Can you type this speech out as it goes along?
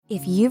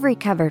If you've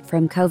recovered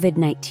from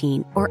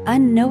COVID-19 or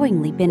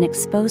unknowingly been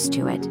exposed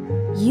to it,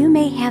 you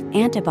may have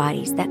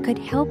antibodies that could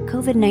help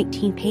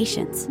COVID-19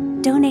 patients.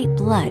 Donate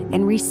blood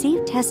and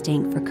receive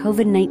testing for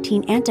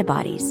COVID-19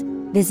 antibodies.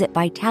 Visit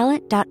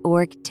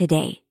Vitalant.org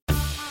today.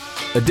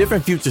 A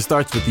different future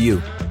starts with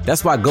you.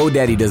 That's why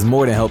GoDaddy does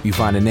more than help you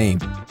find a name.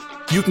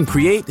 You can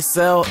create,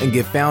 sell, and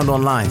get found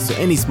online so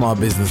any small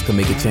business can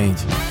make a change.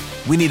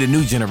 We need a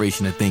new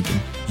generation of thinking,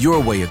 your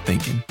way of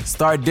thinking.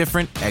 Start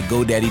different at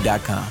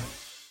GoDaddy.com.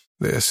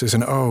 This is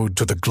an ode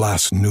to the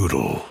glass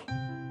noodle.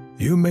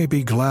 You may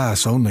be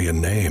glass only in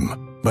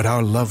name, but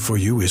our love for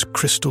you is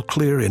crystal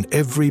clear in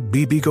every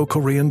Bibigo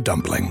Korean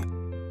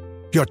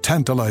dumpling. Your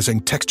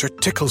tantalizing texture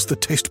tickles the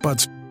taste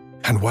buds,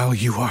 and while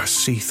you are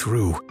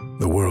see-through,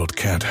 the world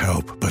can't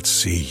help but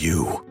see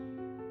you.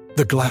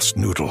 The glass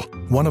noodle,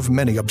 one of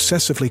many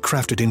obsessively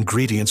crafted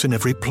ingredients in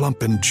every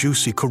plump and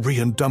juicy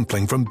Korean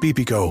dumpling from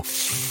Bibigo.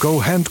 Go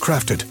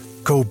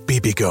handcrafted. Go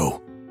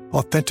Bibigo.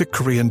 Authentic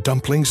Korean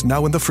dumplings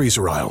now in the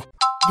freezer aisle.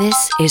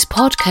 This is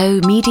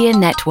Podco Media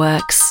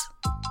Networks.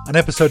 On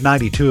episode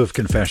 92 of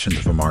Confessions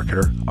of a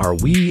Marketer, Are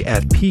We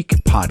at Peak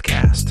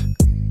Podcast?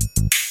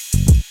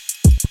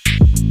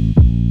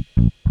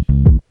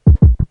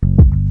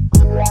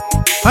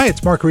 Hi,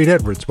 it's Mark Reed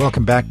Edwards.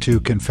 Welcome back to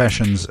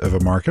Confessions of a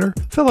Marketer.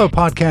 Fellow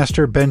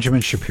podcaster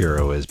Benjamin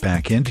Shapiro is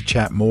back in to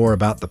chat more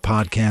about the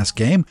podcast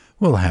game.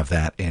 We'll have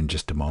that in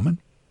just a moment.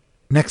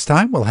 Next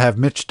time, we'll have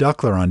Mitch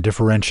Duckler on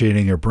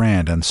differentiating your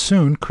brand, and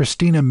soon,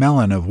 Christina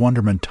Mellon of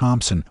Wunderman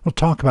Thompson will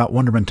talk about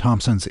Wunderman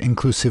Thompson's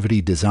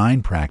inclusivity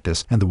design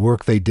practice and the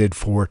work they did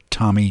for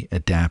Tommy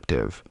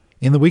Adaptive.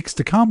 In the weeks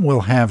to come,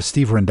 we'll have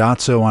Steve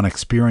Randazzo on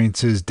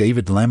experiences,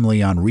 David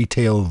Lemley on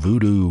retail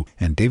voodoo,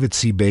 and David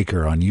C.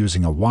 Baker on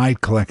using a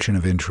wide collection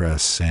of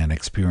interests and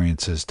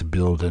experiences to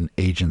build an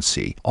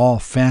agency. All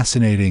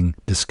fascinating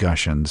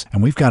discussions,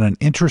 and we've got an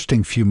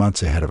interesting few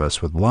months ahead of us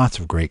with lots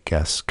of great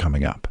guests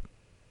coming up.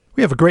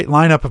 We have a great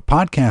lineup of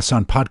podcasts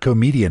on Podco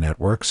Media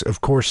Networks.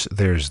 Of course,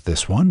 there's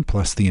this one,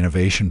 plus the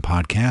Innovation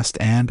Podcast,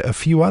 and a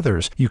few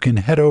others. You can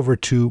head over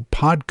to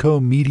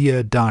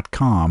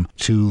podcomedia.com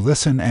to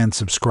listen and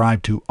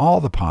subscribe to all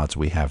the pods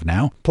we have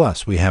now.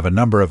 Plus, we have a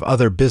number of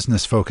other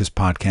business-focused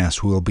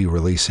podcasts we'll be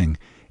releasing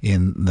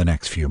in the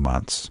next few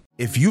months.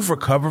 If you've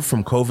recovered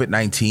from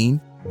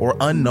COVID-19 or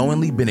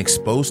unknowingly been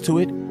exposed to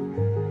it,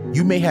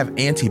 you may have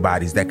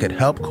antibodies that could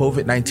help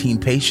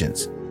COVID-19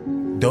 patients.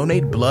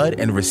 Donate blood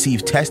and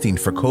receive testing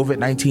for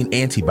COVID-19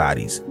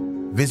 antibodies.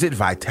 Visit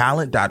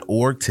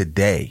Vitalant.org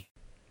today.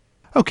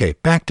 Okay,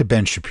 back to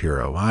Ben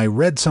Shapiro. I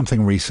read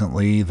something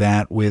recently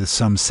that with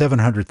some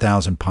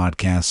 700,000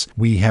 podcasts,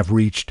 we have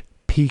reached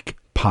peak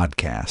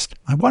podcast.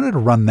 I wanted to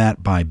run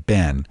that by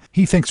Ben.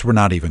 He thinks we're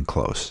not even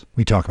close.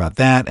 We talk about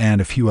that and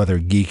a few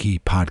other geeky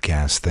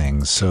podcast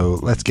things, so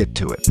let's get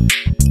to it.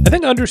 I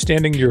think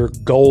understanding your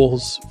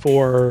goals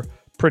for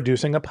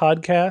producing a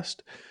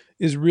podcast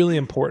is really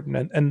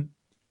important, and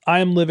I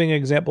am living an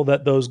example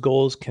that those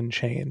goals can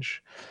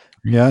change.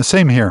 Yeah,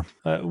 same here.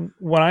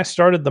 When I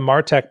started the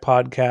Martech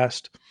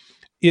podcast,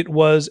 it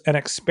was an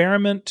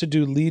experiment to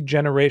do lead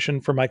generation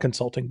for my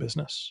consulting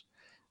business.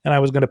 And I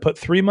was going to put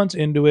 3 months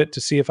into it to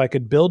see if I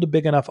could build a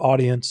big enough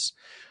audience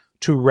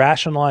to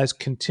rationalize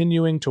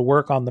continuing to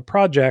work on the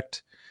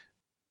project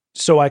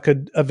so I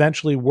could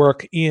eventually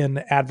work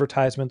in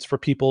advertisements for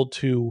people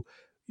to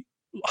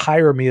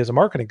hire me as a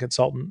marketing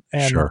consultant.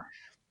 And sure.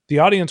 The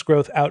audience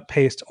growth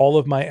outpaced all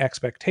of my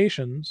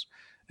expectations.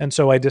 And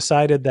so I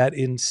decided that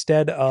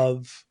instead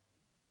of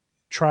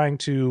trying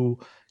to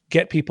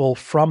get people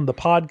from the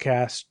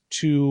podcast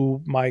to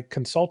my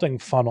consulting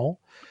funnel,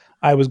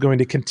 I was going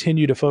to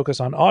continue to focus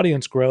on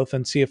audience growth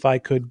and see if I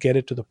could get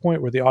it to the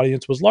point where the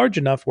audience was large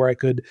enough where I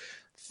could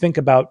think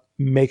about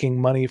making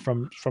money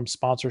from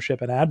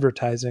sponsorship and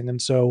advertising. And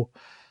so,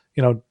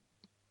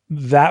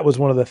 that was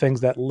one of the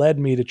things that led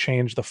me to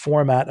change the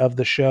format of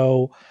the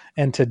show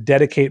and to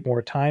dedicate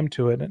more time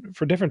to it. And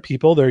for different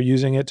people, they're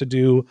using it to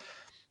do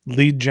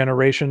lead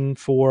generation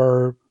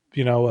for,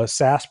 a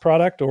SaaS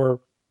product, or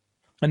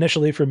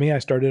initially for me, I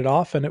started it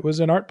off and it was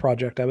an art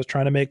project. I was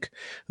trying to make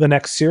the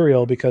next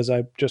cereal because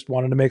I just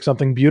wanted to make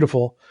something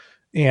beautiful.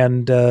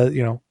 And,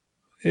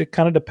 it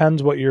kind of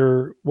depends what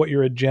your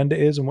agenda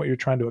is and what you're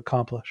trying to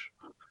accomplish.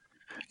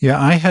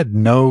 Yeah, I had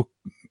no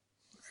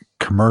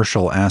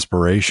commercial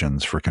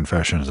aspirations for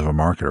Confessions of a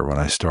Marketer when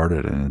I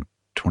started in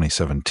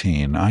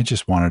 2017. I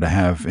just wanted to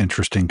have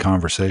interesting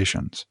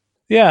conversations.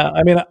 Yeah,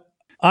 I mean,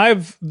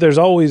 there's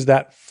always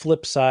that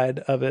flip side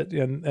of it,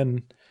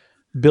 and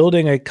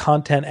building a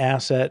content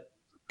asset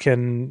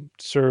can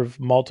serve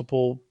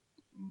multiple,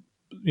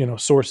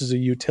 sources of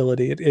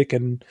utility. It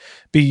can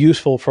be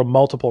useful for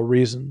multiple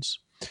reasons.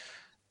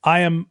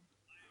 I am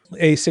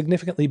a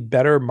significantly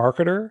better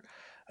marketer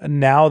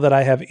now that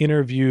I have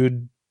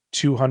interviewed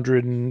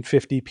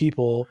 250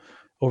 people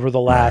over the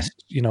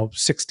last,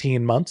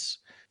 16 months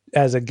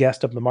as a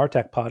guest of the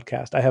Martech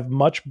podcast. I have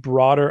much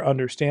broader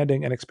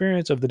understanding and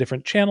experience of the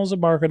different channels of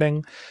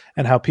marketing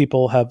and how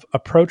people have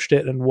approached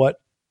it and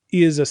what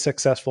is a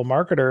successful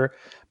marketer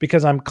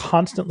because I'm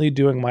constantly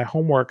doing my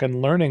homework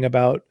and learning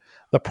about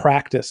the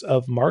practice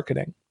of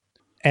marketing.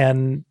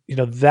 And,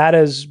 that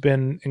has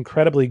been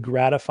incredibly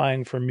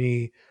gratifying for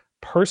me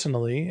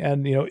personally.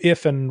 And,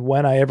 if and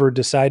when I ever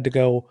decide to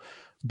go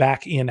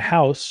back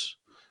in-house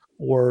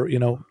or,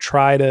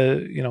 try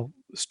to,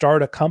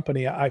 start a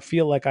company, I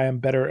feel like I am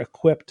better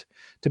equipped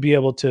to be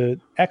able to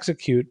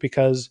execute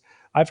because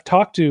I've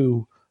talked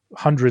to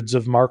hundreds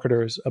of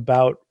marketers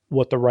about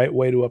what the right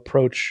way to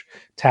approach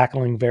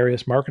tackling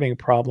various marketing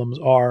problems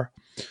are.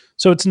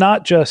 So it's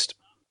not just,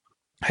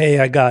 hey,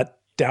 I got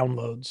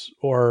downloads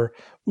or,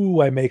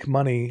 ooh, I make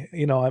money.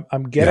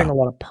 I'm getting a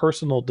lot of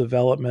personal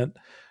development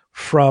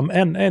from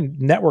and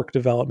network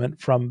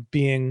development from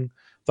being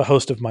the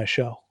host of my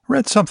show.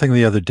 Read something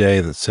the other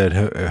day that said,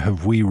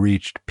 have we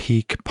reached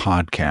peak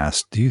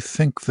podcast? Do you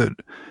think that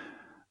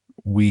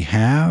we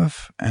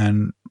have?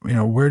 And,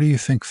 where do you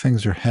think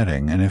things are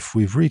heading? And if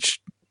we've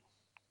reached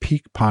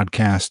peak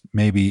podcast,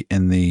 maybe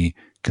in the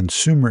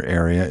consumer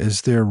area,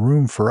 is there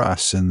room for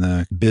us in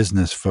the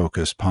business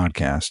focused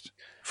podcast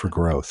for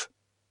growth?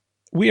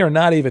 We are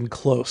not even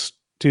close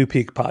to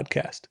peak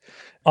podcast.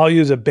 I'll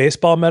use a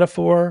baseball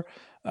metaphor.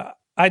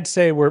 I'd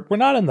say we're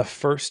not in the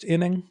first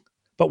inning,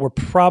 but we're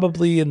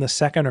probably in the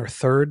second or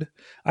third.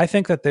 I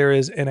think that there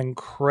is an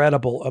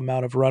incredible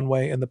amount of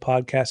runway in the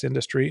podcast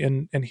industry,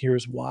 and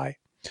here's why.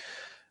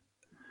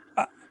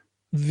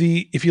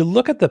 If you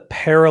look at the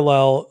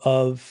parallel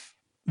of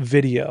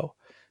video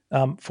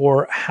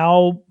for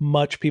how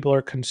much people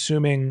are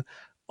consuming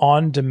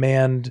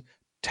on-demand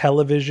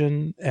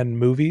television and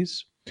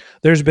movies,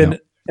 there's been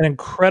an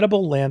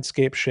incredible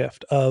landscape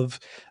shift of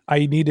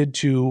I needed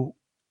to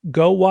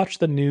go watch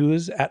the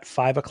news at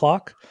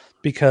 5:00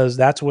 because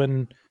that's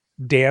when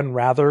Dan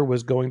Rather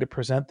was going to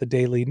present the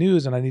daily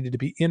news and I needed to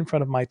be in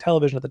front of my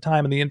television at the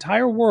time. And the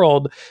entire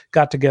world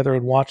got together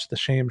and watched the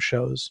same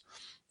shows.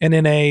 And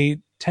in a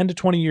 10 to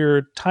 20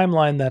 year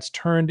timeline, that's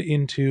turned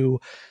into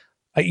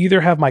I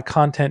either have my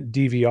content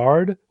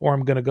DVR'd or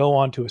I'm going to go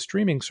onto a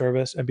streaming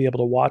service and be able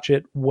to watch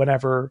it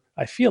whenever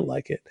I feel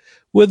like it,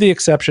 with the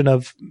exception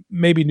of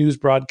maybe news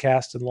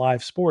broadcasts and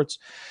live sports.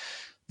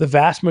 The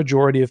vast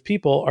majority of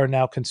people are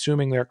now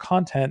consuming their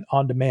content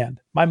on demand.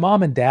 My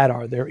mom and dad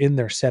they're in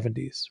their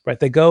 70s, right?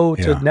 They go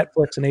to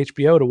Netflix and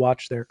HBO to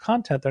watch their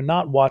content. They're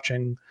not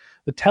watching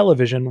the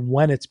television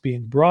when it's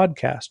being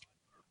broadcast.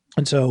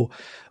 And so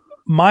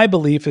my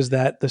belief is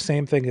that the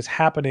same thing is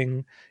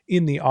happening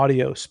in the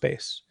audio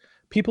space.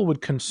 People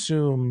would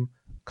consume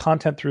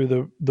content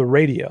through the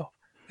radio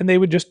and they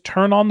would just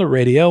turn on the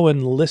radio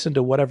and listen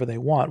to whatever they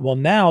want. Well,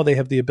 now they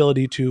have the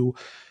ability to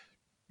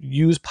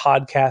use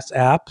podcast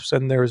apps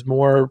and there's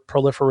more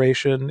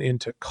proliferation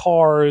into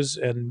cars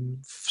and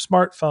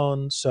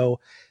smartphones.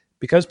 So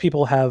because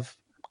people have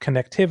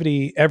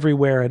connectivity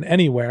everywhere and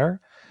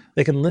anywhere,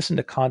 they can listen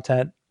to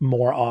content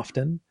more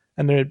often,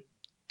 and their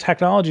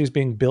technology is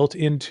being built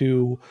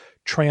into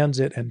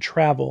transit and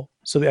travel.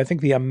 So I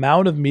think the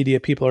amount of media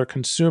people are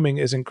consuming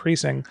is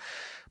increasing,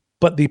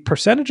 but the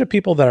percentage of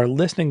people that are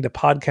listening to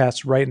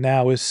podcasts right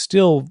now is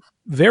still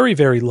very,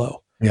 very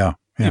low. Yeah.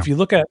 If you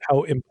look at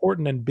how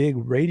important and big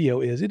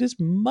radio is, it is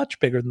much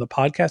bigger than the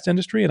podcast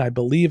industry. And I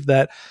believe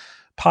that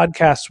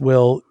podcasts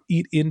will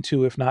eat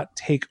into, if not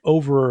take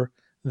over,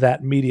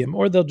 that medium,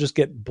 or they'll just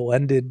get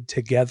blended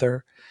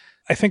together.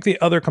 I think the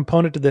other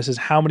component to this is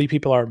how many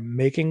people are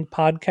making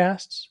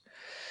podcasts.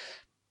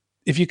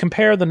 If you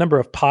compare the number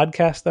of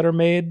podcasts that are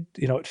made,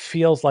 it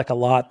feels like a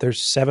lot.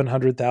 There's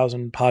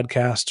 700,000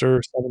 podcasts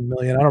or 7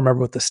 million. I don't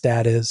remember what the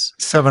stat is.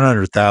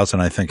 700,000,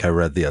 I think I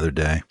read the other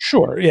day.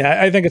 Sure.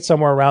 Yeah, I think it's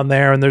somewhere around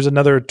there. And there's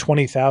another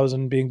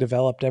 20,000 being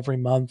developed every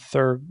month,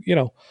 or,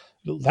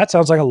 that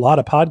sounds like a lot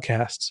of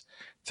podcasts.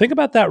 Think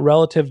about that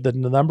relative to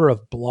the number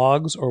of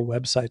blogs or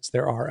websites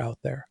there are out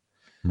there.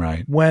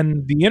 Right.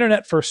 When the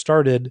internet first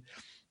started,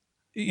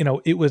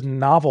 it was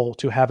novel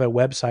to have a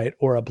website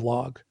or a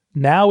blog.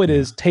 Now it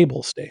is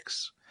table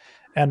stakes.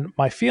 And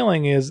my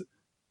feeling is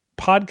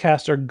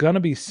podcasts are going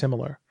to be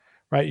similar,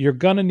 right? You're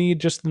going to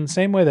need, just in the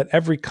same way that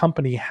every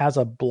company has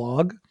a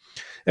blog,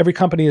 every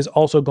company is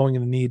also going to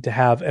need to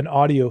have an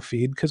audio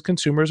feed because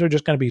consumers are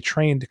just going to be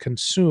trained to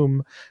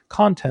consume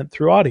content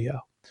through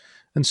audio.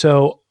 And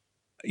so,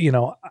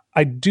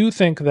 I do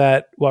think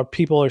that while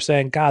people are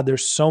saying, God,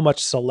 there's so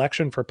much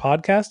selection for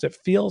podcasts, it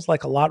feels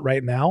like a lot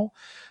right now.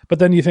 But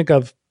then you think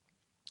of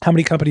how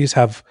many companies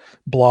have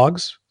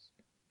blogs,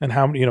 and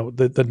how,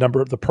 the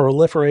number of the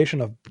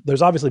proliferation of,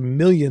 there's obviously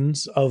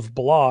millions of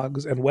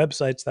blogs and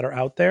websites that are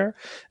out there.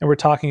 And we're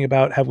talking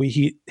about, have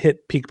we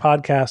hit peak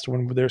podcast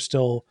when there's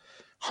still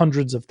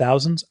hundreds of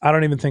thousands? I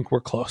don't even think we're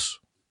close.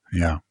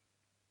 Yeah.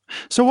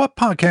 So what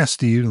podcasts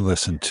do you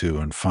listen to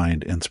and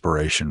find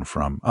inspiration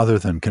from, other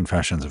than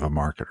Confessions of a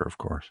Marketer, of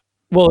course?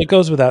 Well, it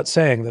goes without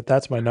saying that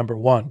that's my number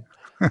one.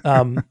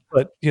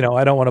 But,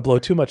 I don't want to blow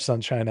too much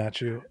sunshine at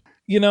you.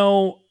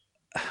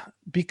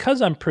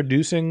 Because I'm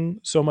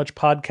producing so much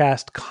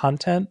podcast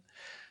content,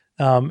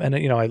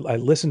 and I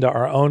listen to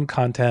our own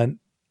content,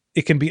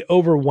 it can be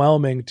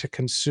overwhelming to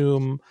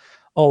consume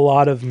a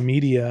lot of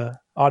media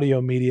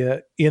audio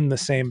media in the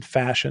same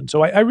fashion.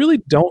 So I really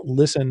don't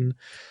listen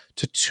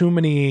to too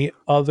many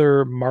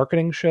other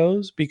marketing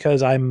shows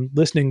because I'm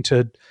listening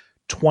to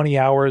 20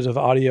 hours of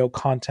audio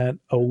content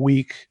a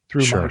week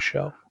through my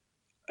show.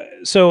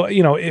 So,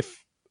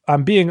 if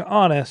I'm being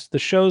honest, the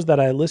shows that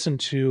I listen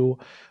to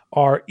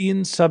are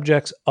in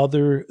subjects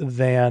other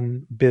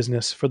than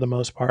business for the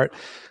most part.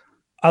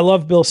 I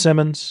love Bill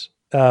Simmons,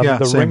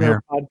 the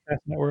Ringer Podcast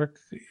Network.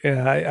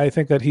 Yeah, I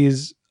think that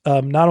he's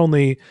not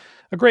only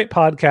a great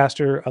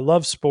podcaster, I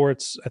love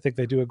sports. I think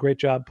they do a great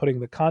job putting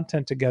the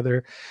content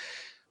together.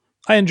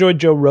 I enjoyed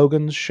Joe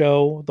Rogan's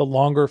show, the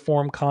longer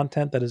form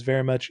content that is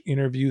very much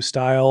interview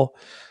style.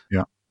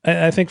 Yeah.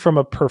 I think from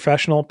a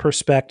professional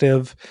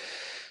perspective,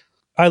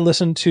 I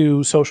listened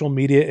to Social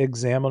Media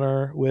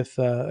Examiner with,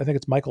 I think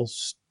it's Michael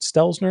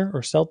Stelzner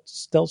or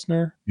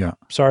Stelzner. Yeah.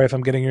 Sorry if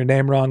I'm getting your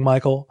name wrong,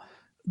 Michael.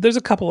 There's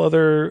a couple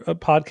other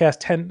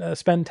podcasts,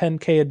 Spend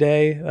 10K a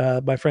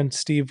Day. My friend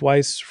Steve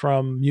Weiss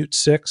from Mute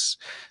 6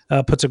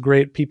 puts a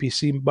great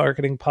PPC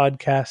marketing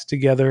podcast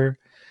together.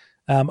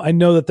 I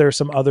know that there are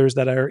some others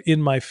that are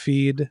in my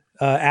feed.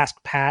 Ask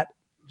Pat,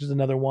 which is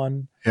another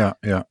one. Yeah,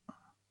 yeah.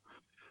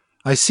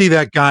 I see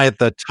that guy at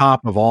the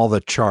top of all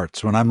the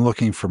charts. When I'm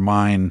looking for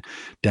mine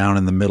down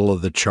in the middle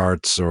of the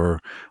charts or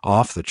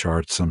off the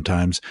charts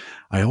sometimes,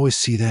 I always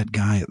see that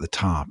guy at the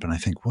top, and I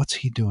think, what's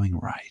he doing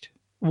right?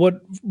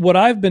 What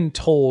I've been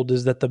told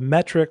is that the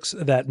metrics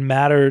that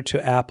matter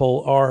to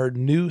Apple are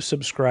new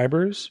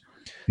subscribers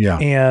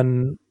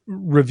and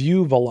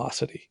review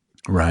velocity.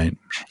 Right.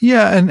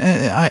 Yeah. And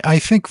I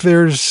think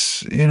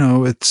there's,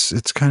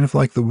 it's kind of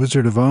like the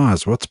Wizard of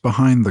Oz. What's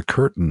behind the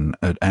curtain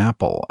at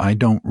Apple? I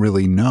don't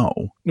really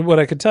know. What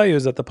I can tell you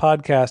is that the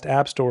podcast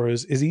app store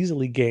is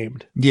easily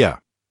gamed. Yeah.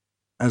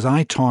 As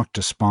I talk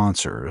to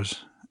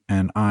sponsors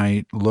and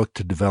I look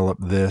to develop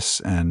this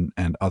and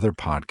other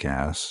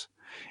podcasts,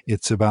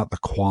 it's about the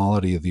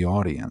quality of the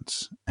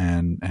audience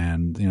and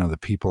the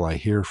people I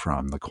hear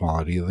from, the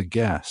quality of the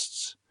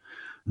guests,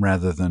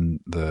 rather than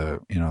the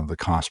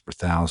cost per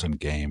thousand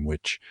game,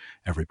 which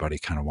everybody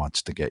kind of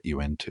wants to get you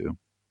into.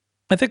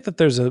 I think that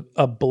there's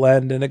a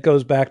blend, and it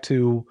goes back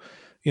to,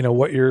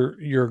 what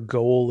your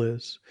goal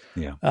is.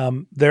 Yeah.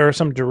 There are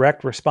some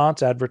direct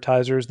response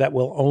advertisers that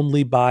will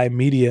only buy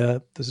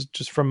media. This is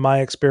just from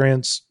my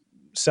experience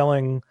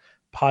selling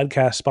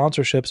podcast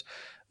sponsorships.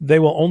 They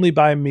will only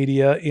buy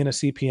media in a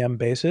CPM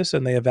basis,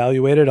 and they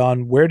evaluate it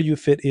on where do you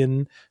fit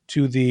in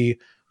to the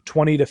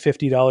 $20 to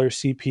 $50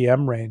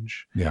 CPM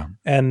range. Yeah.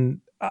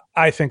 And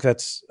I think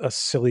that's a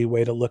silly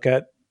way to look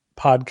at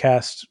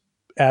podcast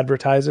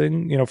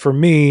advertising. For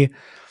me,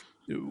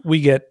 we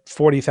get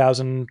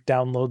 40,000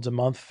 downloads a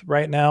month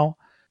right now.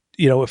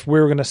 If we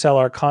were going to sell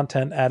our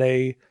content at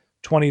a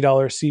 $20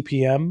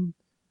 CPM,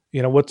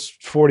 what's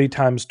 40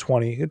 times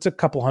 20? It's a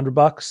couple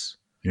 $100.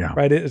 Yeah.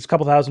 Right. It's a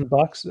couple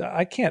 $1,000.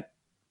 I can't,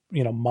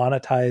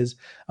 monetize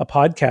a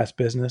podcast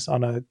business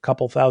on a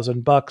couple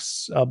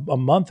 $1,000 a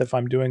month if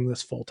I'm doing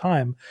this full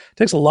time. It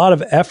takes a lot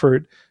of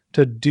effort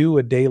to do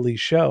a daily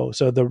show.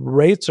 So the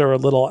rates are a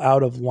little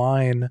out of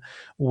line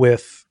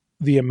with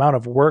the amount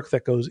of work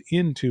that goes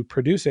into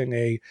producing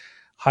a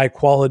high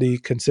quality,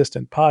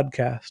 consistent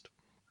podcast.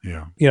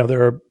 Yeah.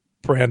 There are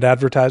brand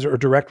advertiser or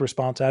direct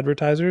response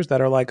advertisers that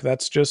are like,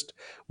 that's just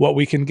what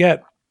we can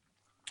get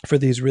for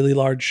these really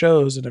large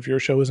shows. And if your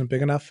show isn't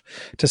big enough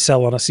to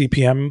sell on a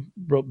CPM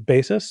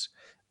basis,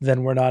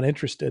 then we're not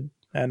interested.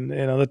 And,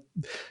 that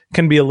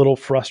can be a little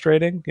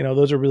frustrating.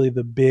 Those are really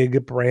the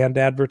big brand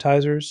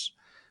advertisers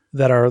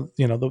that are,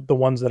 the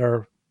ones that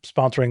are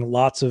sponsoring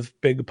lots of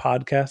big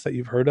podcasts that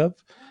you've heard of.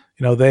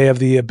 They have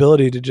the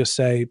ability to just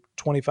say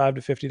 $25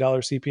 to $50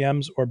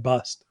 CPMs or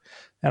bust.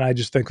 And I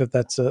just think that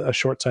that's a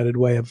short-sighted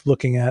way of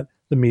looking at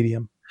the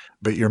medium.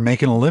 But you're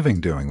making a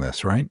living doing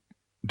this, right?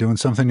 Doing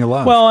something you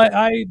love. Well,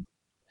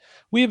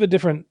 we have a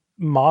different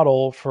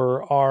model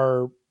for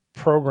our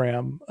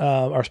program,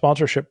 our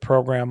sponsorship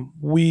program.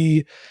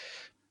 We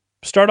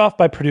start off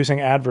by producing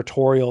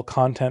advertorial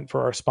content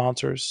for our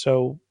sponsors.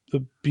 So the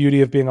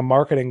beauty of being a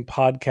marketing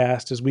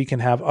podcast is we can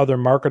have other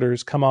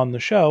marketers come on the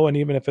show. And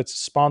even if it's a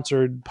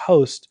sponsored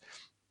post,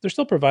 they're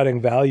still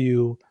providing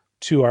value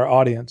to our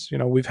audience.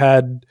 We've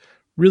had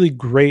really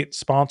great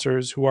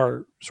sponsors who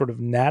are sort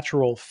of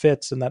natural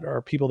fits and that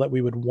are people that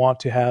we would want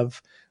to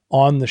have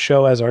on the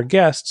show as our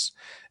guests,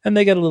 and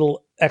they get a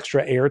little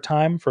extra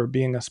airtime for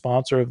being a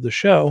sponsor of the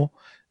show,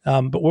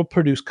 but we'll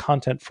produce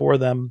content for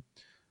them.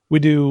 We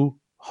do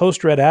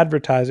host-read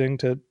advertising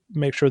to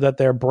make sure that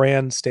their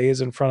brand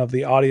stays in front of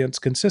the audience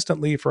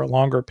consistently for a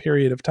longer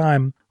period of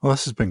time. Well,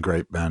 this has been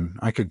great, Ben.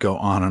 I could go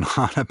on and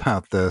on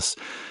about this,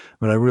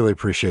 but I really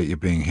appreciate you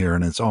being here,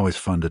 and it's always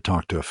fun to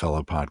talk to a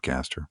fellow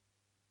podcaster.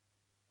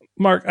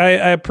 Mark,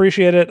 I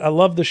appreciate it. I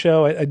love the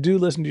show. I do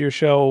listen to your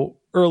show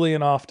early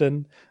and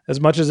often. As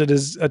much as it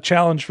is a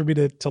challenge for me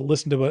to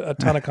listen to a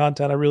ton of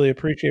content, I really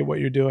appreciate what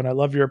you're doing. I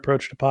love your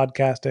approach to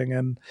podcasting,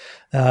 and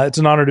it's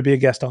an honor to be a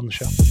guest on the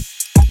show.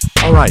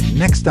 All right,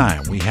 next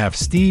time we have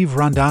Steve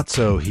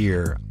Randazzo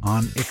here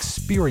on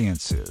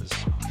experiences,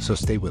 so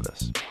stay with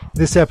us.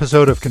 This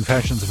episode of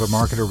Confessions of a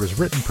Marketer was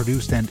written,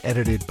 produced, and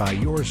edited by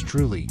yours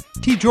truly.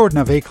 T. Jordan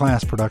of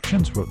A-Class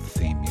Productions wrote the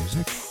theme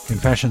music.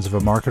 Confessions of a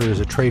Marketer is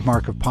a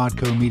trademark of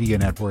Podco Media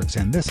Networks,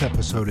 and this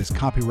episode is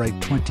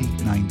copyright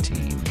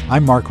 2019.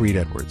 I'm Mark Reed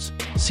Edwards.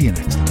 See you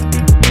next time.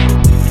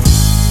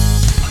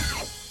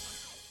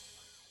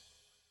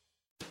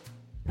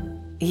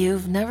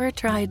 You've never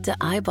tried to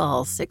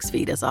eyeball 6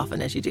 feet as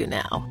often as you do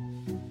now.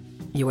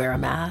 You wear a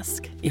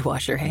mask, you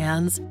wash your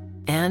hands,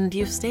 and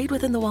you've stayed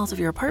within the walls of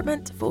your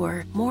apartment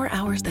for more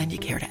hours than you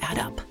care to add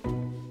up.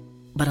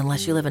 But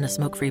unless you live in a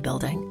smoke-free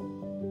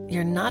building,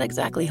 you're not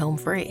exactly home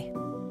free.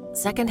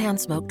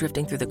 Secondhand smoke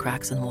drifting through the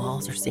cracks in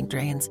walls or sink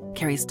drains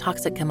carries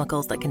toxic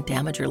chemicals that can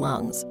damage your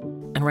lungs.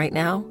 And right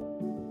now,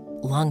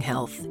 lung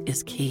health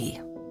is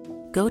key.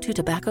 Go to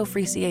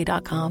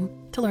tobaccofreeca.com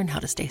to learn how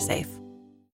to stay safe.